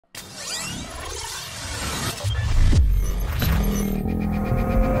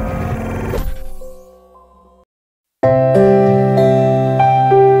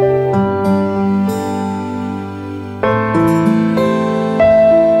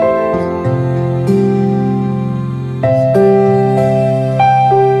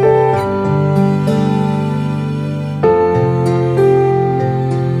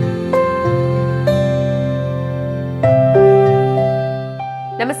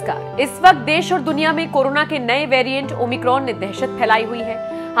नमस्कार। इस वक्त देश और दुनिया में कोरोना के नए वेरिएंट ओमिक्रॉन ने दहशत फैलाई हुई है।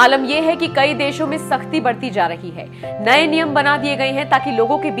 आलम यह है कि कई देशों में सख्ती बढ़ती जा रही है। नए नियम बना दिए गए हैं ताकि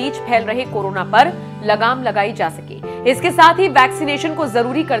लोगों के बीच फैल रहे कोरोना पर लगाम लगाई जा सके। इसके साथ ही वैक्सीनेशन को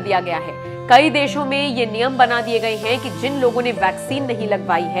जरूरी कर दिया गया है। कई देशों में ये नियम बना दिए गए हैं कि जिन लोगों ने वैक्सीन नहीं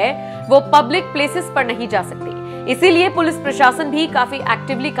लगवाई है वो पब्लिक प्लेसेस पर नहीं जा सकते। इसीलिए पुलिस प्रशासन भी काफी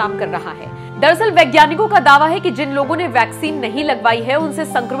एक्टिवली काम कर रहा है। दरअसल वैज्ञानिकों का दावा है कि जिन लोगों ने वैक्सीन नहीं लगवाई है उनसे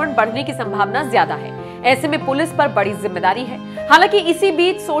संक्रमण बढ़ने की संभावना ज्यादा है। ऐसे में पुलिस पर बड़ी जिम्मेदारी है। हालांकि इसी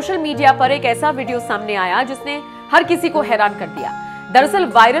बीच सोशल मीडिया पर एक ऐसा वीडियो सामने आया जिसने हर किसी को हैरान कर दिया। दरअसल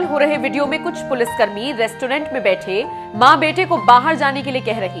वायरल हो रहे वीडियो में कुछ पुलिसकर्मी रेस्टोरेंट में बैठे मां बेटे को बाहर जाने के लिए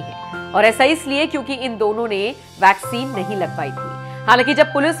कह रही है, और ऐसा इसलिए क्योंकि इन दोनों ने वैक्सीन नहीं लगवाई थी। हालांकि जब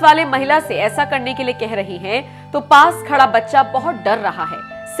पुलिस वाले महिला से ऐसा करने के लिए कह रही हैं, तो पास खड़ा बच्चा बहुत डर रहा है,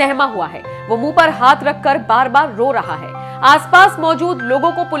 सहमा हुआ है। वो मुंह पर हाथ रखकर बार बार रो रहा है। आसपास मौजूद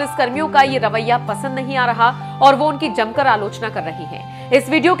लोगों को पुलिसकर्मियों का ये रवैया पसंद नहीं आ रहा और वो उनकी जमकर आलोचना कर रही हैं। इस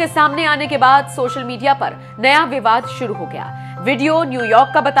वीडियो के सामने आने के बाद सोशल मीडिया पर नया विवाद शुरू हो गया। वीडियो न्यूयॉर्क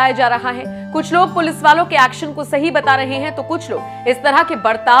का बताया जा रहा है। कुछ लोग पुलिस वालों के एक्शन को सही बता रहे हैं, तो कुछ लोग इस तरह के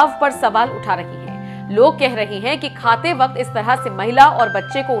बर्ताव पर सवाल उठा रहे हैं। लोग कह रहे हैं कि खाते वक्त इस तरह से महिला और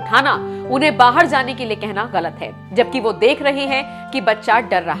बच्चे को उठाना, उन्हें बाहर जाने के लिए कहना गलत है, जबकि वो देख रहे हैं कि बच्चा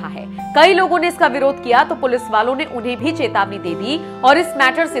डर रहा है। कई लोगों ने इसका विरोध किया तो पुलिस वालों ने उन्हें भी चेतावनी दे दी और इस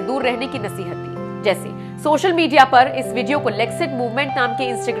मैटर से दूर रहने की नसीहत दी। जैसे सोशल मीडिया पर इस वीडियो को लेक्सिट मूवमेंट नाम के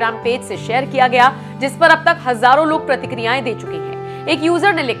इंस्टाग्राम पेज से शेयर किया गया, जिस पर अब तक हजारों लोग प्रतिक्रियाएं दे चुके हैं। एक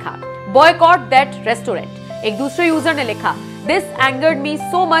यूजर ने लिखा, बॉयकॉट दैट रेस्टोरेंट। एक दूसरे यूजर ने लिखा, this angered me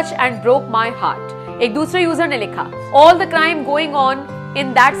so much and broke my heart. एक दूसरे यूजर ने लिखा, all the crime going on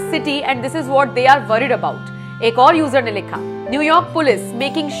in that city and this is what they are worried about. एक और यूजर ने लिखा, New York police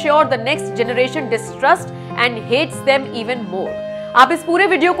making sure the next generation distrust and hates them even more. आप इस पूरे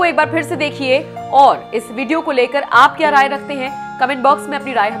video को एक बार फिर से देखिए और इस वीडियो को लेकर आप क्या राय रखते हैं, कमेंट बॉक्स में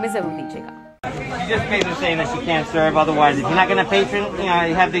अपनी राय हमें जरूर दीजिएगा। She just pays her saying that she can't serve. Otherwise, if you're not gonna pay for,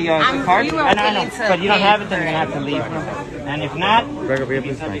 you have the card. I know, but you don't have it, then you're gonna have to leave. And if not, you'll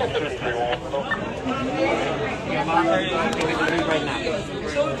be subject to trespass. Leave right now.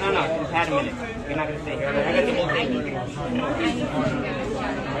 No, just had a minute. You're not gonna stay here. I'm gonna give you a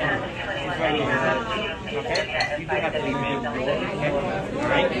okay? You do have to leave, man. Okay? All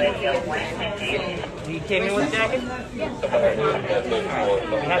right? You came in with a jacket? You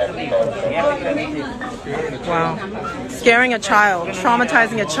have to leave. You have to leave. Wow. Scaring a child,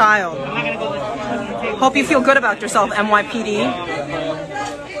 traumatizing a child. Hope you feel good about yourself, NYPD.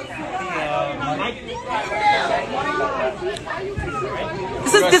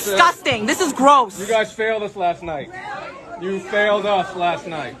 This is disgusting. This is gross. You guys failed us last night. You failed us last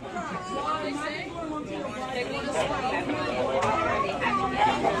night.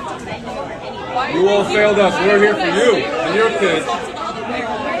 You all failed us. We're here for you and your kids.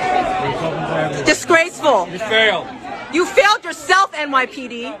 Disgraceful. You failed. You failed yourself,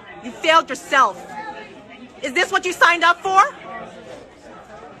 NYPD. You failed yourself. Is this what you signed up for?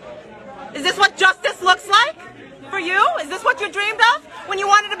 Is this what justice looks like for you? Is this what you dreamed of when you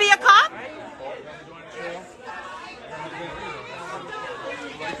wanted to be a cop?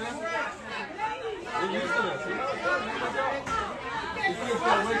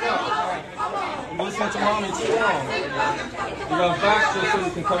 Listen to mommy too long. You got facts just so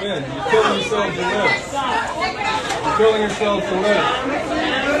you can come in. You're killing yourselves to live. You're killing yourselves to live.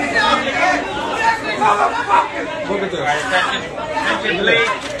 Look at this. Attention,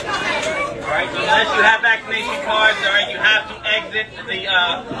 please. All right, so unless you have vaccination cards, all right, you have to exit the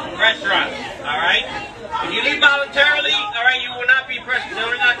restaurant. All right. If you leave voluntarily, all right, you will not be pressed. There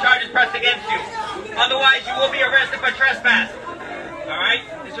are not charges pressed against you. Otherwise, you will be arrested for trespass. All right.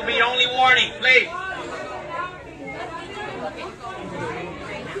 This will be your only warning, please.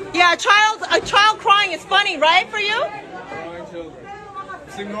 Yeah, a child crying is funny, right, for you? Crying children.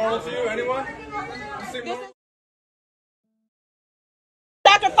 Seem normal to you, anyone? Seem normal?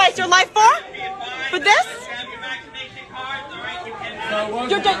 Sacrifice your life for this?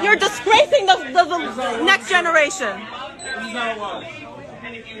 You're disgracing the next generation. This is how it was.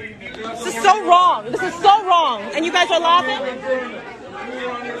 This is so wrong. This is so wrong. And you guys are laughing? We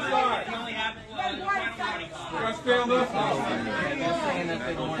were on your side. You guys failed us. You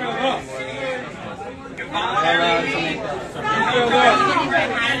failed us.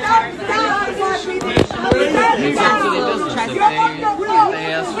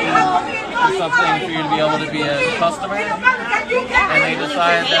 something for you to be able to be a customer, and they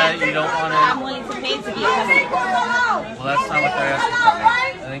decide that you don't want to. I'm willing to pay to be a customer. Well, that's not what they're asking for.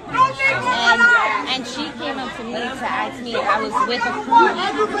 I think you And she came up to me to ask me if I was with a crew where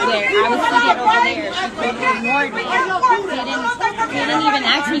I was seated over there. She totally ignored me. They didn't even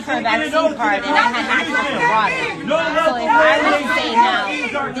ask me for a vaccine card, and I had access to water. So if I was to say now,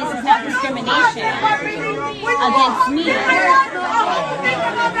 this is not discrimination against me, you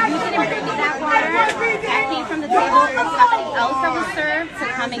didn't bring me that water. That came from the table of somebody else that was served to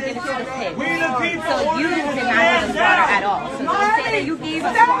come and give it to the kids. So you did not give us water at all. So don't say that you gave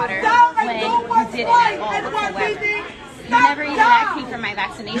us water when you didn't at all whatsoever. You never even asked me for my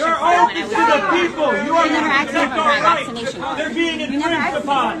vaccination card when I was here. You never asked me for my vaccination card. You never asked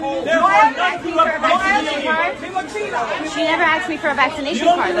me for a vaccination card. She never asked me for a vaccination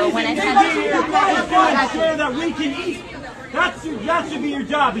card though when I said that we can eat. That should be your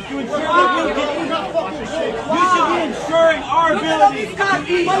job, is to ensure that we can eat. You should be ensuring our ability to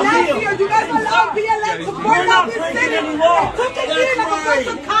eat a meal. You guys allowed BLM to burn out this city. They took it in like a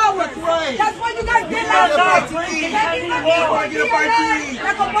bunch of cowards. That's why you guys did last year.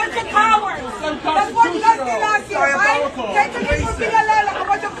 Like a bunch of cowards. That's what you guys did last year, right? They took it from BLM like a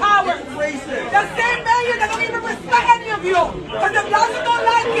bunch of cowards. The same mayor that don't even respect any of you. Because the last